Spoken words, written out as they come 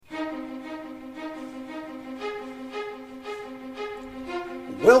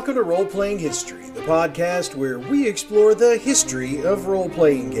Welcome to Role Playing History, the podcast where we explore the history of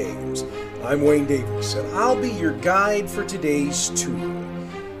role-playing games. I'm Wayne Davis, and I'll be your guide for today's tour.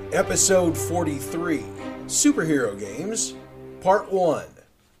 Episode 43, Superhero Games, Part 1.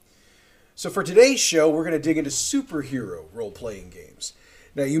 So for today's show, we're going to dig into superhero role-playing games.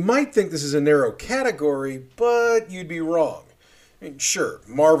 Now, you might think this is a narrow category, but you'd be wrong. I mean, sure,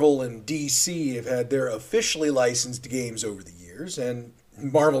 Marvel and DC have had their officially licensed games over the years, and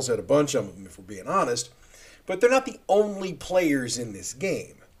Marvel's had a bunch of them, if we're being honest, but they're not the only players in this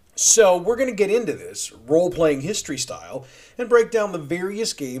game. So we're going to get into this role-playing history style and break down the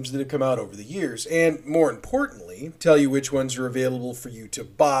various games that have come out over the years, and more importantly, tell you which ones are available for you to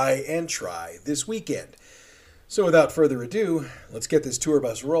buy and try this weekend. So without further ado, let's get this tour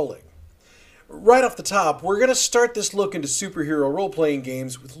bus rolling. Right off the top, we're going to start this look into superhero role-playing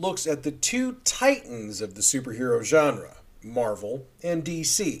games with looks at the two titans of the superhero genre, Marvel and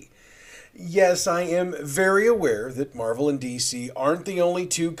DC. Yes, I am very aware that Marvel and DC aren't the only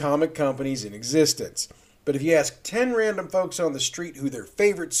two comic companies in existence. But if you ask 10 random folks on the street who their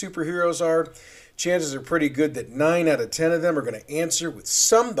favorite superheroes are, chances are pretty good that 9 out of 10 of them are going to answer with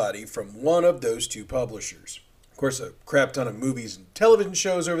somebody from one of those two publishers. Of course, a crap ton of movies and television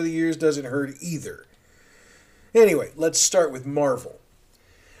shows over the years doesn't hurt either. Anyway, let's start with Marvel.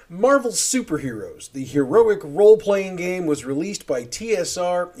 Marvel's Superheroes, the heroic role-playing game, was released by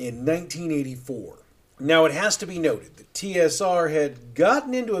TSR in 1984. Now, it has to be noted that TSR had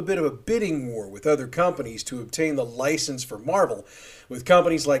gotten into a bit of a bidding war with other companies to obtain the license for Marvel, with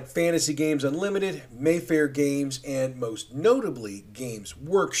companies like Fantasy Games Unlimited, Mayfair Games, and most notably, Games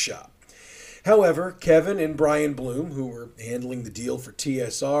Workshop. However, Kevin and Brian Bloom, who were handling the deal for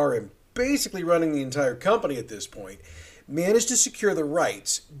TSR and basically running the entire company at this point, managed to secure the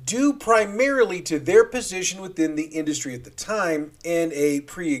rights due primarily to their position within the industry at the time and a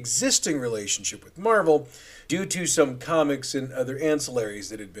pre-existing relationship with Marvel due to some comics and other ancillaries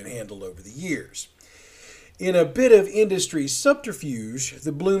that had been handled over the years. In a bit of industry subterfuge,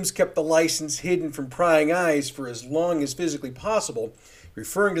 the Blooms kept the license hidden from prying eyes for as long as physically possible,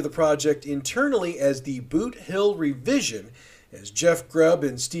 referring to the project internally as the Boot Hill Revision, as Jeff Grubb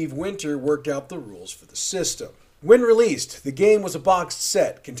and Steve Winter worked out the rules for the system. When released, the game was a boxed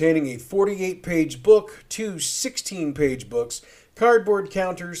set containing a 48-page book, 2 16-page books, cardboard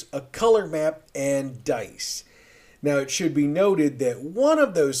counters, a color map, and dice. Now, it should be noted that one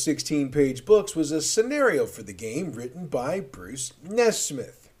of those 16-page books was a scenario for the game written by Bruce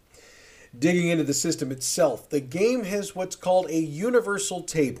Nesmith. Digging into the system itself, the game has what's called a universal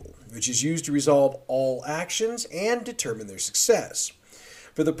table, which is used to resolve all actions and determine their success.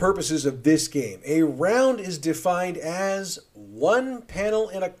 For the purposes of this game, a round is defined as one panel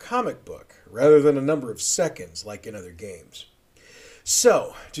in a comic book, rather than a number of seconds like in other games.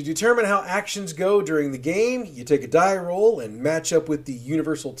 So, to determine how actions go during the game, you take a die roll and match up with the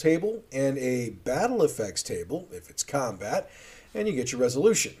universal table and a battle effects table, if it's combat, and you get your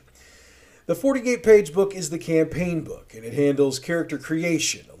resolution. The 48-page book is the campaign book, and it handles character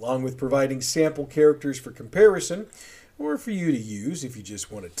creation, along with providing sample characters for comparison, or for you to use if you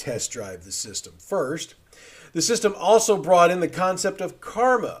just want to test drive the system first. The system also brought in the concept of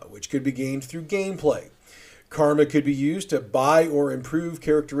karma, which could be gained through gameplay. Karma could be used to buy or improve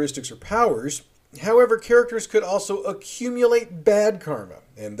characteristics or powers. However, characters could also accumulate bad karma,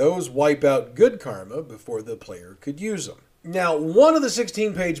 and those wipe out good karma before the player could use them. Now, one of the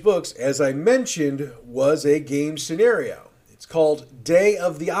 16-page books, as I mentioned, was a game scenario. It's called Day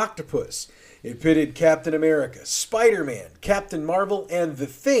of the Octopus. It pitted Captain America, Spider-Man, Captain Marvel, and The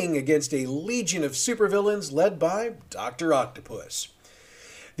Thing against a legion of supervillains led by Dr. Octopus.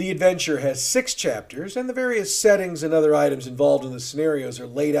 The adventure has 6 chapters, and the various settings and other items involved in the scenarios are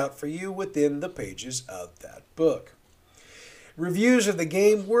laid out for you within the pages of that book. Reviews of the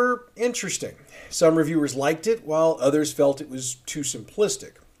game were interesting. Some reviewers liked it, while others felt it was too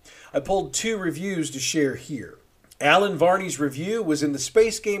simplistic. I pulled 2 reviews to share here. Alan Varney's review was in the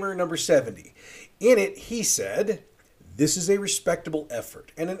Space Gamer number 70. In it, he said, "This is a respectable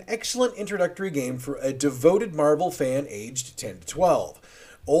effort and an excellent introductory game for a devoted Marvel fan aged 10 to 12.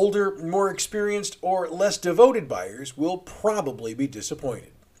 Older, more experienced, or less devoted buyers will probably be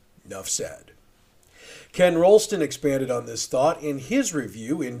disappointed." Enough said. Ken Rolston expanded on this thought in his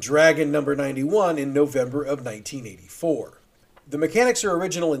review in Dragon number 91 in November of 1984. The mechanics are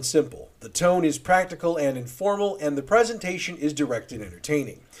original and simple. The tone is practical and informal, and the presentation is direct and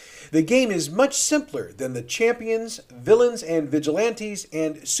entertaining. The game is much simpler than the Champions, Villains and Vigilantes,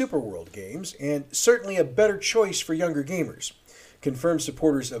 and Superworld games, and certainly a better choice for younger gamers. Confirmed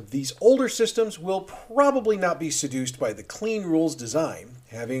supporters of these older systems will probably not be seduced by the clean rules design.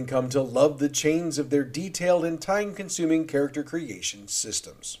 having come to love the chains of their detailed and time-consuming character creation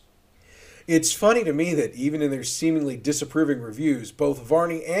systems. It's funny to me that even in their seemingly disapproving reviews, both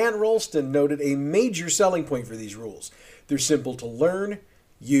Varney and Rolston noted a major selling point for these rules. They're simple to learn,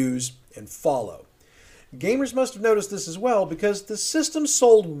 use, and follow. Gamers must have noticed this as well because the system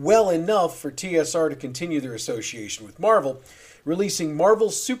sold well enough for TSR to continue their association with Marvel, releasing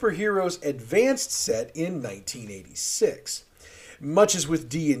Marvel's Superheroes Advanced Set in 1986. Much as with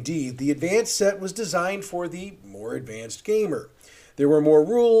D&D, the Advanced Set was designed for the more advanced gamer. There were more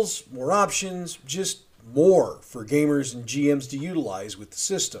rules, more options, just more for gamers and GMs to utilize with the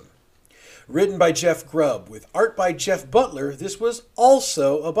system. Written by Jeff Grubb with art by Jeff Butler, this was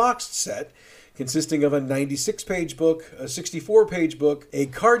also a boxed set consisting of a 96-page book, a 64-page book, a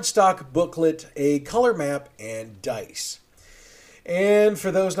cardstock booklet, a color map, and dice. And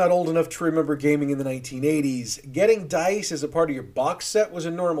for those not old enough to remember gaming in the 1980s, getting dice as a part of your box set was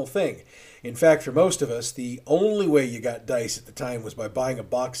a normal thing. In fact, for most of us, the only way you got dice at the time was by buying a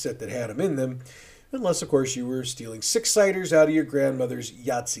box set that had them in them, unless, of course, you were stealing six-siders out of your grandmother's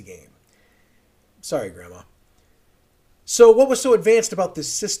Yahtzee game. Sorry, Grandma. So what was so advanced about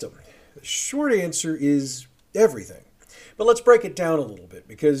this system? The short answer is everything. But let's break it down a little bit,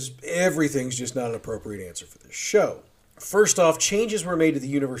 because everything's just not an appropriate answer for this show. First off, changes were made to the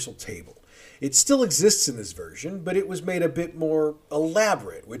Universal Table. It still exists in this version, but it was made a bit more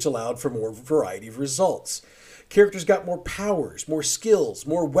elaborate, which allowed for more variety of results. Characters got more powers, more skills,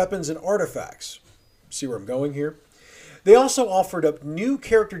 more weapons and artifacts. See where I'm going here? They also offered up new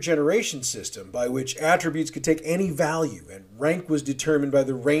character generation system by which attributes could take any value, and rank was determined by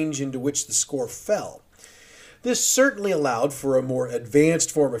the range into which the score fell. This certainly allowed for a more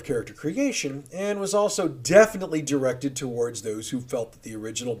advanced form of character creation, and was also definitely directed towards those who felt that the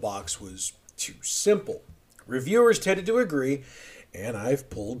original box was too simple. Reviewers tended to agree, and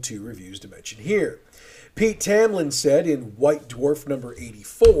I've pulled 2 reviews to mention here. Pete Tamlin said in White Dwarf number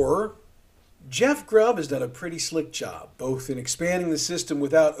 84, Jeff Grubb has done a pretty slick job, both in expanding the system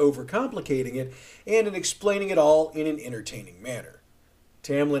without overcomplicating it, and in explaining it all in an entertaining manner.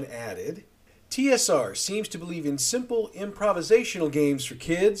 Tamlin added, TSR seems to believe in simple improvisational games for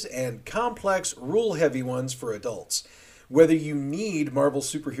kids and complex rule-heavy ones for adults. Whether you need Marvel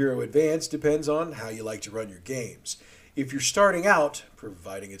Superhero Advance depends on how you like to run your games. If you're starting out,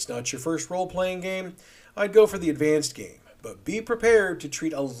 providing it's not your first role-playing game, I'd go for the advanced game, but be prepared to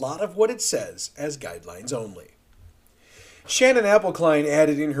treat a lot of what it says as guidelines only. Shannon Appelkline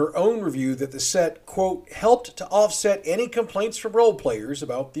added in her own review that the set, quote, helped to offset any complaints from role players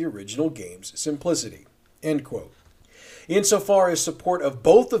about the original game's simplicity, end quote. Insofar as support of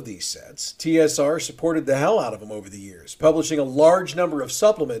both of these sets, TSR supported the hell out of them over the years, publishing a large number of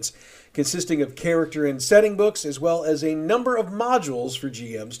supplements consisting of character and setting books, as well as a number of modules for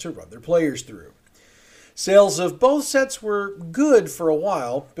GMs to run their players through. Sales of both sets were good for a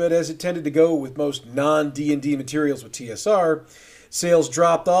while, but as it tended to go with most non-D&D materials with TSR, sales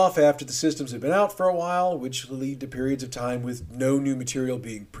dropped off after the systems had been out for a while, which would lead to periods of time with no new material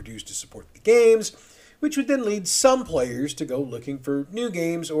being produced to support the games, which would then lead some players to go looking for new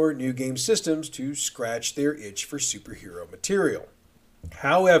games or new game systems to scratch their itch for superhero material.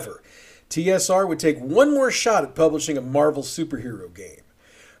 However, TSR would take one more shot at publishing a Marvel superhero game.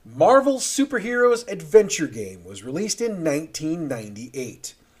 Marvel Superheroes Adventure Game was released in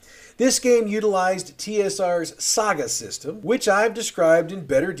 1998. This game utilized TSR's Saga system, which I've described in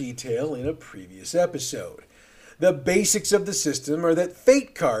better detail in a previous episode. The basics of the system are that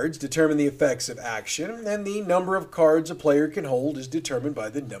fate cards determine the effects of action, and the number of cards a player can hold is determined by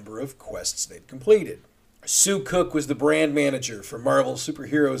the number of quests they've completed. Sue Cook was the brand manager for Marvel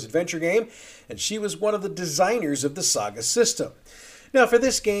Superheroes Adventure Game, and she was one of the designers of the Saga system. Now, for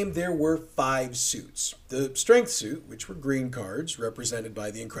this game, there were 5 suits. The Strength suit, which were green cards, represented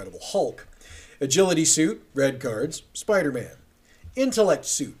by the Incredible Hulk. Agility suit, red cards, Spider-Man. Intellect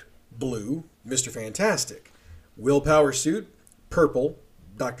suit, blue, Mr. Fantastic. Willpower suit, purple,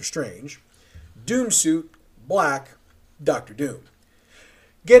 Doctor Strange. Doom suit, black, Doctor Doom.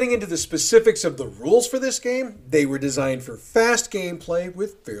 Getting into the specifics of the rules for this game, they were designed for fast gameplay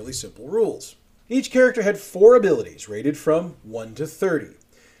with fairly simple rules. Each character had 4 abilities, rated from 1 to 30.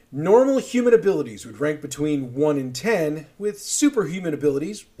 Normal human abilities would rank between 1 and 10, with superhuman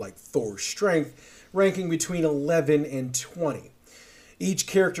abilities, like Thor's strength, ranking between 11 and 20. Each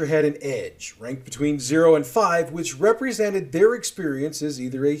character had an edge, ranked between 0 and 5, which represented their experience as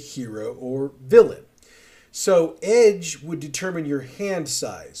either a hero or villain. So edge would determine your hand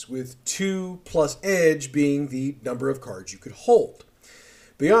size, with 2 plus edge being the number of cards you could hold.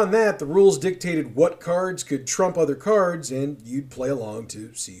 Beyond that, the rules dictated what cards could trump other cards, and you'd play along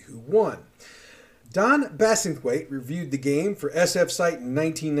to see who won. Don Bassingthwaite reviewed the game for SF Site in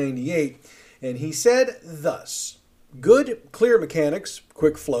 1998, and he said thus: "Good, clear mechanics,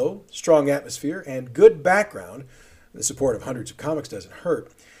 quick flow, strong atmosphere, and good background. The support of hundreds of comics doesn't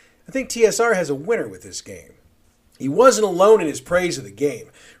hurt. I think TSR has a winner with this game." He wasn't alone in his praise of the game.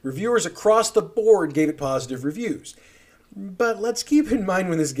 Reviewers across the board gave it positive reviews. But let's keep in mind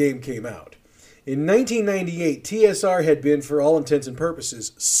when this game came out. In 1998, TSR had been, for all intents and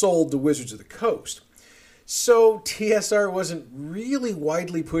purposes, sold to Wizards of the Coast. So TSR wasn't really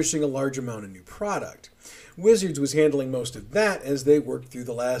widely pushing a large amount of new product. Wizards was handling most of that as they worked through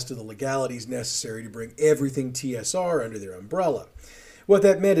the last of the legalities necessary to bring everything TSR under their umbrella. What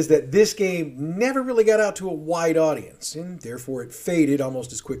that meant is that this game never really got out to a wide audience, and therefore it faded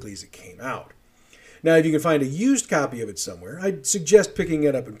almost as quickly as it came out. Now, if you can find a used copy of it somewhere, I'd suggest picking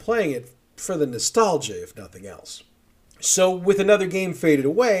it up and playing it for the nostalgia, if nothing else. So, with another game faded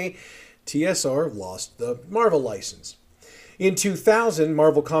away, TSR lost the Marvel license. In 2000,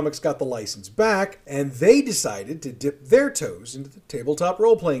 Marvel Comics got the license back, and they decided to dip their toes into the tabletop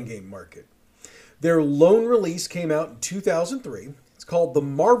role-playing game market. Their lone release came out in 2003. It's called the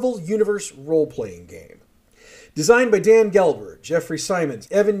Marvel Universe Role-Playing Game. Designed by Dan Gelber, Jeffrey Simons,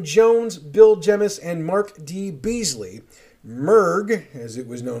 Evan Jones, Bill Jemis, and Mark D. Beasley, Merg, as it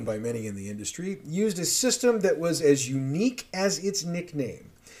was known by many in the industry, used a system that was as unique as its nickname.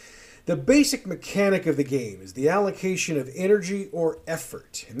 The basic mechanic of the game is the allocation of energy or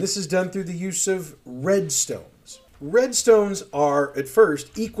effort, and this is done through the use of redstones. Redstones are, at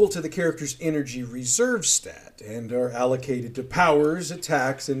first, equal to the character's energy reserve stat, and are allocated to powers,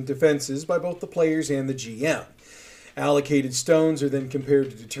 attacks, and defenses by both the players and the GM. Allocated stones are then compared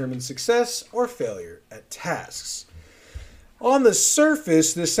to determine success or failure at tasks. On the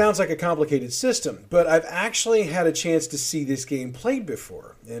surface, this sounds like a complicated system, but I've actually had a chance to see this game played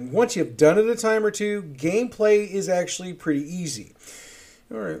before. And once you've done it a time or two, gameplay is actually pretty easy.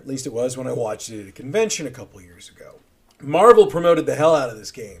 Or at least it was when I watched it at a convention a couple years ago. Marvel promoted the hell out of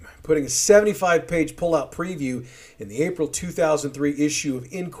this game, putting a 75-page pull-out preview in the April 2003 issue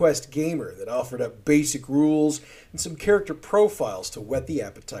of Inquest Gamer that offered up basic rules and some character profiles to whet the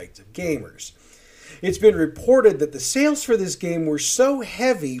appetites of gamers. It's been reported that the sales for this game were so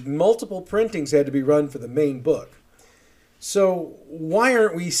heavy, multiple printings had to be run for the main book. So why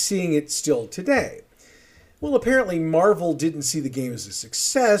aren't we seeing it still today? Well, apparently Marvel didn't see the game as a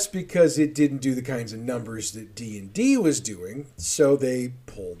success because it didn't do the kinds of numbers that D&D was doing, so they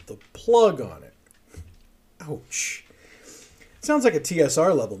pulled the plug on it. Ouch. Sounds like a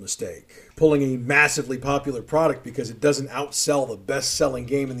TSR level mistake, pulling a massively popular product because it doesn't outsell the best-selling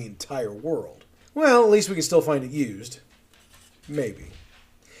game in the entire world. Well, at least we can still find it used. Maybe.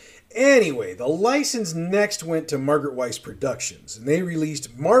 Anyway, the license next went to Margaret Weis Productions, and they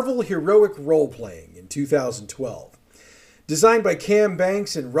released Marvel Heroic Role-Playing in 2012. Designed by Cam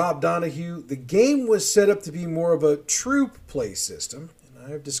Banks and Rob Donahue, the game was set up to be more of a troop play system,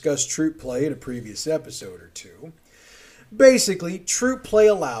 and I've discussed troop play in a previous episode or two. Basically, troop play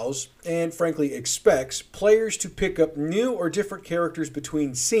allows, and frankly expects, players to pick up new or different characters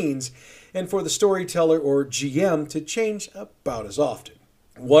between scenes, and for the storyteller or GM to change about as often.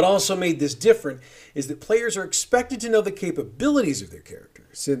 What also made this different is that players are expected to know the capabilities of their character,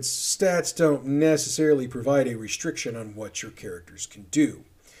 since stats don't necessarily provide a restriction on what your characters can do.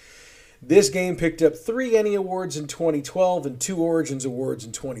 This game picked up 3 ENnie Awards in 2012 and 2 Origins Awards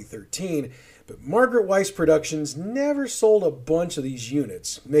in 2013, but Margaret Weis Productions never sold a bunch of these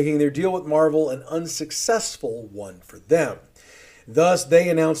units, making their deal with Marvel an unsuccessful one for them. Thus, they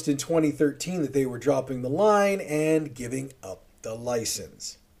announced in 2013 that they were dropping the line and giving up the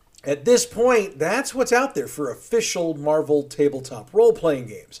license. At this point, that's what's out there for official Marvel tabletop role-playing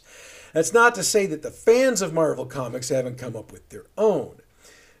games. That's not to say that the fans of Marvel Comics haven't come up with their own.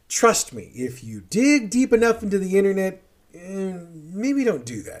 Trust me, if you dig deep enough into the internet, maybe don't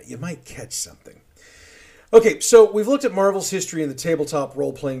do that. You might catch something. Okay, so we've looked at Marvel's history in the tabletop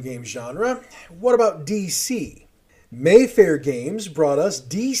role-playing game genre. What about DC? Mayfair Games brought us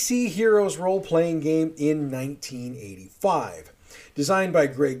DC Heroes role-playing game in 1985. Designed by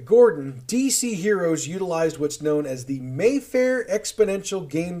Greg Gordon, DC Heroes utilized what's known as the Mayfair Exponential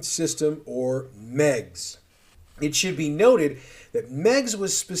Game System, or MEGS. It should be noted that MEGS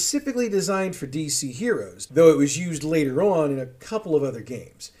was specifically designed for DC Heroes, though it was used later on in a couple of other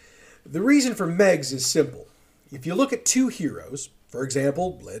games. The reason for MEGS is simple. If you look at 2 heroes, for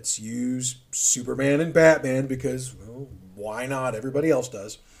example, let's use Superman and Batman because, well, why not? Everybody else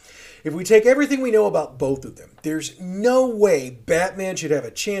does. If we take everything we know about both of them, there's no way Batman should have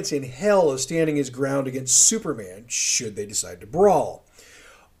a chance in hell of standing his ground against Superman should they decide to brawl.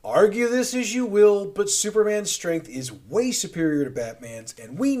 Argue this as you will, but Superman's strength is way superior to Batman's,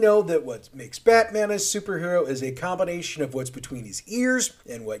 and we know that what makes Batman a superhero is a combination of what's between his ears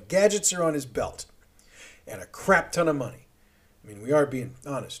and what gadgets are on his belt. And a crap ton of money. I mean, we are being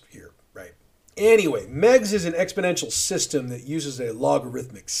honest here, right? Anyway, MEGS is an exponential system that uses a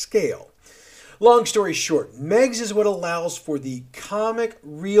logarithmic scale. Long story short, MEGS is what allows for the comic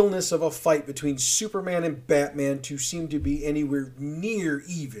realness of a fight between Superman and Batman to seem to be anywhere near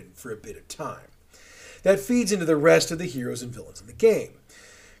even for a bit of time. That feeds into the rest of the heroes and villains in the game.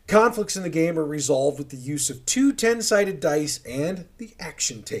 Conflicts in the game are resolved with the use of 2 10-sided dice and the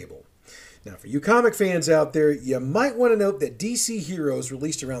action table. Now, for you comic fans out there, you might want to note that DC Heroes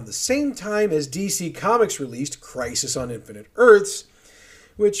released around the same time as DC Comics released Crisis on Infinite Earths,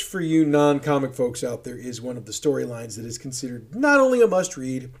 which for you non-comic folks out there is one of the storylines that is considered not only a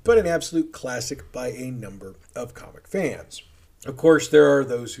must-read, but an absolute classic by a number of comic fans. Of course, there are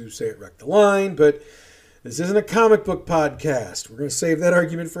those who say it wrecked the line, but this isn't a comic book podcast. We're going to save that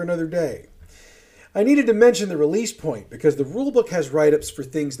argument for another day. I needed to mention the release point because the rulebook has write-ups for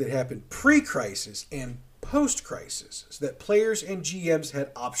things that happened pre-crisis and post-crisis, so that players and GMs had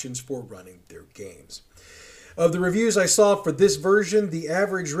options for running their games. Of the reviews I saw for this version, the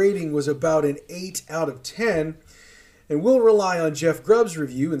average rating was about an 8 out of 10, and we'll rely on Jeff Grubb's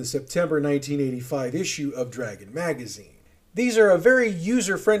review in the September 1985 issue of Dragon Magazine. These are a very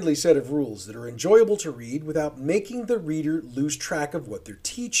user-friendly set of rules that are enjoyable to read without making the reader lose track of what they're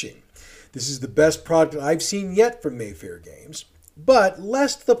teaching. This is the best product I've seen yet from Mayfair Games. But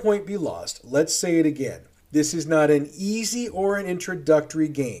lest the point be lost, let's say it again. This is not an easy or an introductory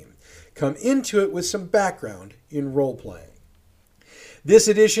game. Come into it with some background in role-playing. This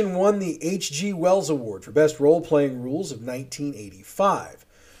edition won the H.G. Wells Award for Best Role-Playing Rules of 1985.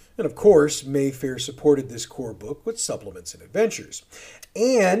 And of course, Mayfair supported this core book with supplements and adventures.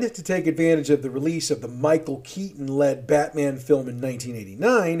 And to take advantage of the release of the Michael Keaton-led Batman film in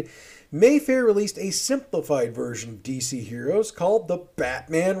 1989, Mayfair released a simplified version of DC Heroes called the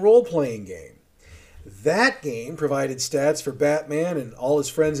Batman Role-Playing Game. That game provided stats for Batman and all his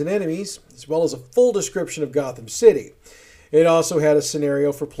friends and enemies, as well as a full description of Gotham City. It also had a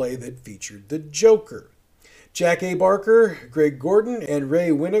scenario for play that featured the Joker. Jack A. Barker, Greg Gordon, and Ray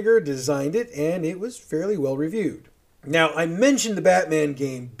Winnegar designed it, and it was fairly well reviewed. Now, I mentioned the Batman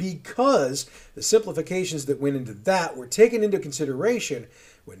game because the simplifications that went into that were taken into consideration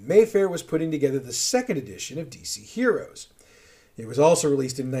when Mayfair was putting together the second edition of DC Heroes. It was also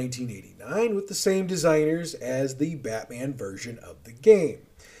released in 1989 with the same designers as the Batman version of the game.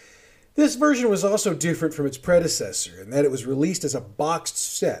 This version was also different from its predecessor in that it was released as a boxed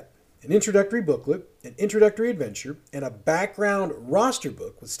set, an introductory booklet, an introductory adventure, and a background roster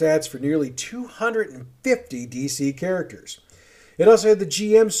book with stats for nearly 250 DC characters. It also had the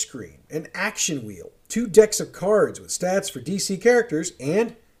GM screen, an action wheel, 2 decks of cards with stats for DC characters,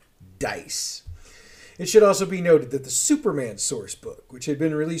 and dice. It should also be noted that the Superman source book, which had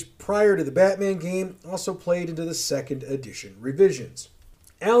been released prior to the Batman game, also played into the second edition revisions.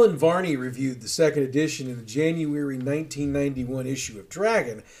 Alan Varney reviewed the second edition in the January 1991 issue of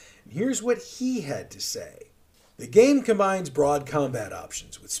Dragon, and here's what he had to say. The game combines broad combat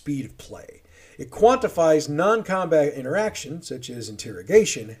options with speed of play. It quantifies non-combat interaction, such as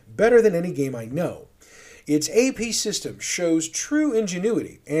interrogation, better than any game I know. Its AP system shows true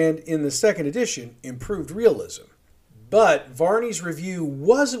ingenuity and, in the second edition, improved realism. But Varney's review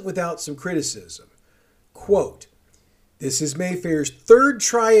wasn't without some criticism. Quote, "This is Mayfair's third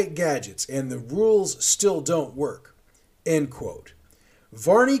try at gadgets and the rules still don't work." End quote.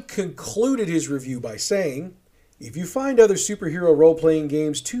 Varney concluded his review by saying, "If you find other superhero role-playing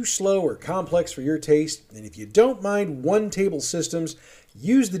games too slow or complex for your taste, and if you don't mind one-table systems,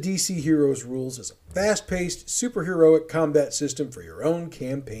 use the DC Heroes rules as a fast-paced, superheroic combat system for your own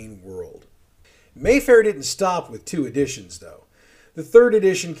campaign world." Mayfair didn't stop with 2 editions, though. The third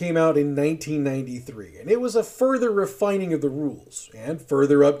edition came out in 1993, and it was a further refining of the rules, and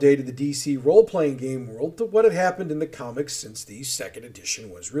further updated the DC role-playing game world to what had happened in the comics since the second edition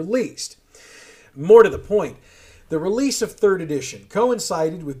was released. More to the point, the release of 3rd edition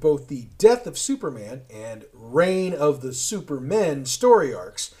coincided with both the death of Superman and reign of the Supermen story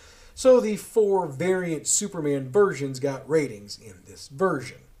arcs, so the 4 variant Superman versions got ratings in this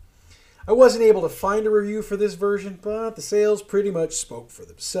version. I wasn't able to find a review for this version, but the sales pretty much spoke for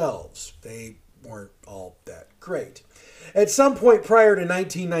themselves. They weren't all that great. At some point prior to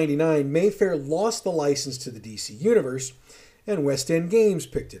 1999, Mayfair lost the license to the DC Universe, and West End Games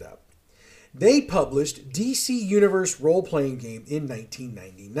picked it up. They published DC Universe role-playing game in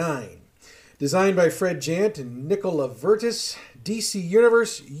 1999. Designed by Fred Jant and Nicola Vertis, DC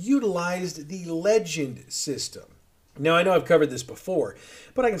Universe utilized the Legend system. Now, I know I've covered this before,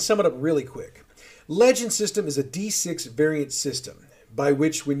 but I can sum it up really quick. Legend system is a D6 variant system, by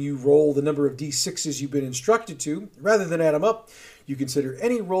which when you roll the number of D6s you've been instructed to, rather than add them up, you consider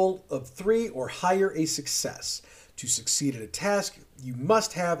any roll of 3 or higher a success. To succeed at a task, you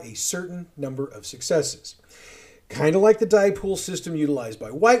must have a certain number of successes. Kind of like the die pool system utilized by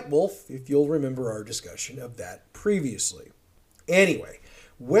White Wolf, if you'll remember our discussion of that previously. Anyway,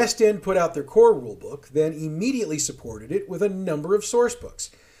 West End put out their core rulebook, then immediately supported it with a number of source books.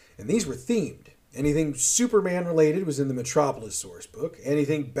 And these were themed. Anything Superman related was in the Metropolis source book,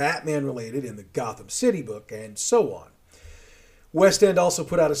 anything Batman related in the Gotham City book, and so on. West End also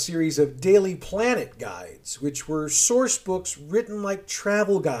put out a series of Daily Planet guides, which were source books written like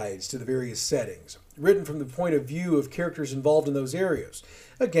travel guides to the various settings, written from the point of view of characters involved in those areas,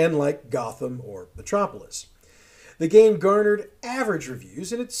 again like Gotham or Metropolis. The game garnered average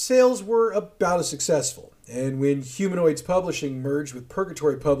reviews, and its sales were about as successful. And when Humanoids Publishing merged with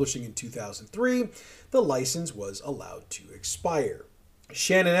Purgatory Publishing in 2003, the license was allowed to expire.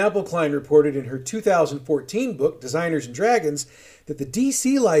 Shannon Appelkline reported in her 2014 book, Designers and Dragons, that the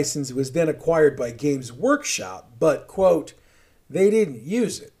DC license was then acquired by Games Workshop, but, quote, they didn't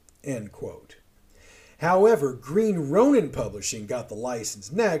use it, end quote. However, Green Ronin Publishing got the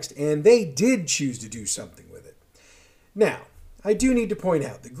license next, and they did choose to do something with it. Now, I do need to point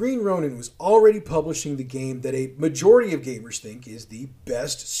out that Green Ronin was already publishing the game that a majority of gamers think is the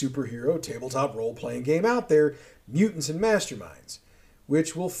best superhero tabletop role-playing game out there, Mutants and Masterminds,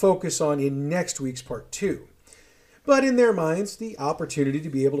 which we'll focus on in next week's part 2. But in their minds, the opportunity to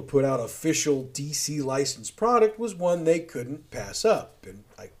be able to put out official DC licensed product was one they couldn't pass up, and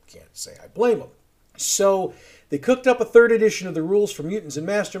I can't say I blame them. So they cooked up a 3rd edition of the rules for Mutants and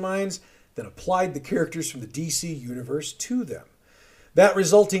Masterminds, then applied the characters from the DC universe to them. That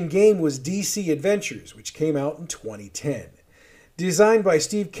resulting game was DC Adventures, which came out in 2010. Designed by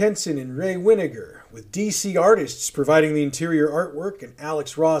Steve Kenson and Ray Winiger, with DC artists providing the interior artwork and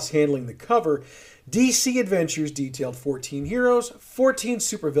Alex Ross handling the cover, DC Adventures detailed 14 heroes, 14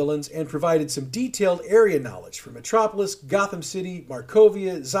 supervillains, and provided some detailed area knowledge for Metropolis, Gotham City,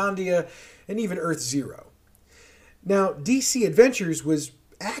 Markovia, Zondia, and even Earth Zero. Now, DC Adventures was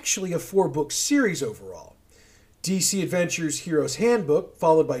actually a 4-book series overall. DC Adventures Heroes Handbook,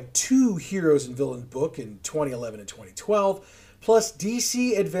 followed by 2 Heroes and Villains book in 2011 and 2012, plus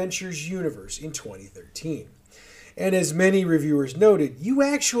DC Adventures Universe in 2013. And as many reviewers noted, you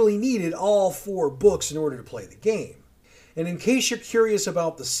actually needed all 4 books in order to play the game. And in case you're curious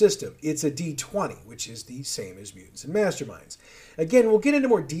about the system, it's a D20, which is the same as Mutants and Masterminds. Again, we'll get into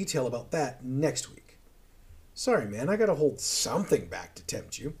more detail about that next week. Sorry, man, I gotta hold something back to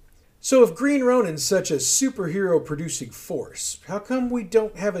tempt you. So if Green Ronin's such a superhero-producing force, how come we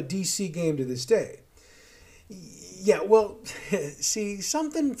don't have a DC game to this day? Yeah, well, see,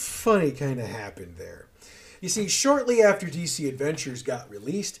 something funny kind of happened there. You see, shortly after DC Adventures got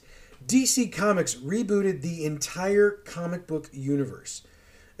released, DC Comics rebooted the entire comic book universe.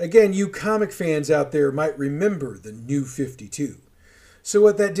 Again, you comic fans out there might remember the New 52. So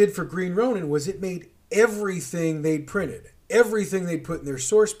what that did for Green Ronin was it made everything they'd printed, everything they'd put in their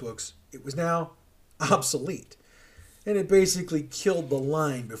source books, it was now obsolete. And it basically killed the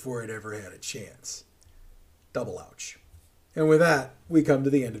line before it ever had a chance. Double ouch. And with that, we come to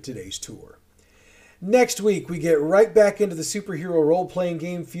the end of today's tour. Next week, we get right back into the superhero role-playing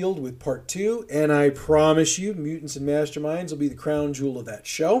game field with part 2, and I promise you, Mutants and Masterminds will be the crown jewel of that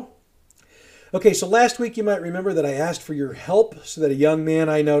show. Okay, so last week you might remember that I asked for your help so that a young man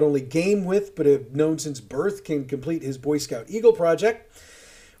I not only game with, but have known since birth can complete his Boy Scout Eagle project.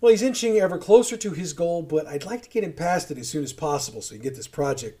 Well, he's inching ever closer to his goal, but I'd like to get him past it as soon as possible so he can get this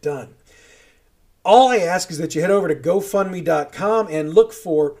project done. All I ask is that you head over to GoFundMe.com and look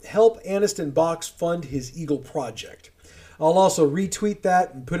for Help Aniston Box Fund His Eagle Project. I'll also retweet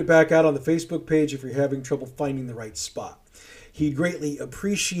that and put it back out on the Facebook page if you're having trouble finding the right spot. He'd greatly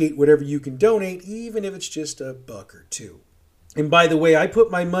appreciate whatever you can donate, even if it's just $1 or $2. And by the way, I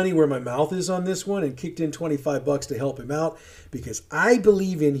put my money where my mouth is on this one and kicked in $25 to help him out because I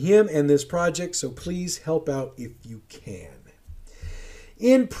believe in him and this project, so please help out if you can.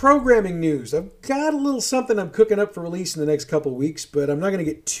 In programming news, I've got a little something I'm cooking up for release in the next couple weeks, but I'm not going to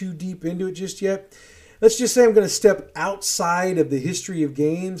get too deep into it just yet. Let's just say I'm going to step outside of the history of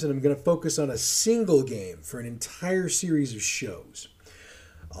games and I'm going to focus on a single game for an entire series of shows.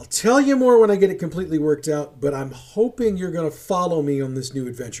 I'll tell you more when I get it completely worked out, but I'm hoping you're going to follow me on this new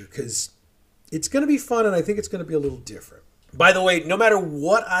adventure because It's going to be fun, and I think it's going to be a little different. By the way, no matter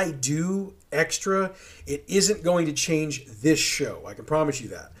what I do extra, it isn't going to change this show. I can promise you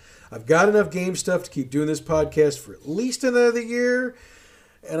that. I've got enough game stuff to keep doing this podcast for at least another year,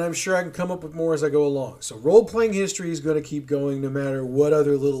 and I'm sure I can come up with more as I go along. So Role-Playing History is going to keep going no matter what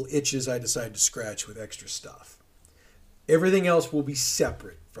other little itches I decide to scratch with extra stuff. Everything else will be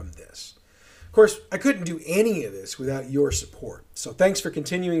separate from this. Of course, I couldn't do any of this without your support. So thanks for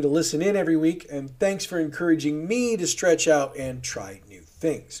continuing to listen in every week, and thanks for encouraging me to stretch out and try new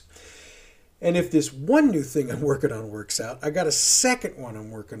things. And if this one new thing I'm working on works out, I got a second one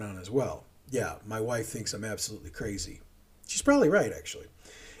I'm working on as well. Yeah, my wife thinks I'm absolutely crazy. She's probably right, actually.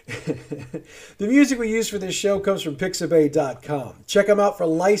 The music we use for this show comes from Pixabay.com. Check them out for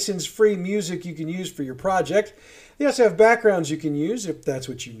license-free music you can use for your project. They also have backgrounds you can use if that's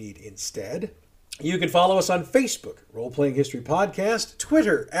what you need instead. You can follow us on Facebook, Role-Playing History Podcast,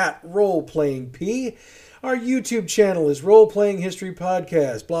 Twitter @RolePlayingP. Our YouTube channel is Role-Playing History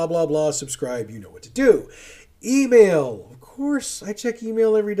Podcast. Blah, blah, blah. Subscribe. You know what to do. Email. Of course, I check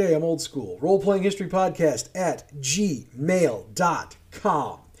email every day. I'm old school. RoleplayingHistoryPodcast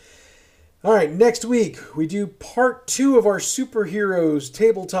 @gmail.com. All right, next week we do part 2 of our Superheroes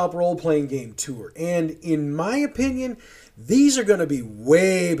tabletop role-playing game tour. And in my opinion, these are going to be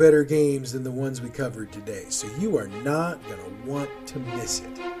way better games than the ones we covered today. So you are not going to want to miss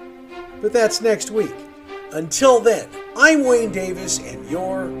it. But that's next week. Until then, I'm Wayne Davis and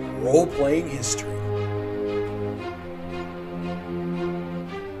your Role-Playing History.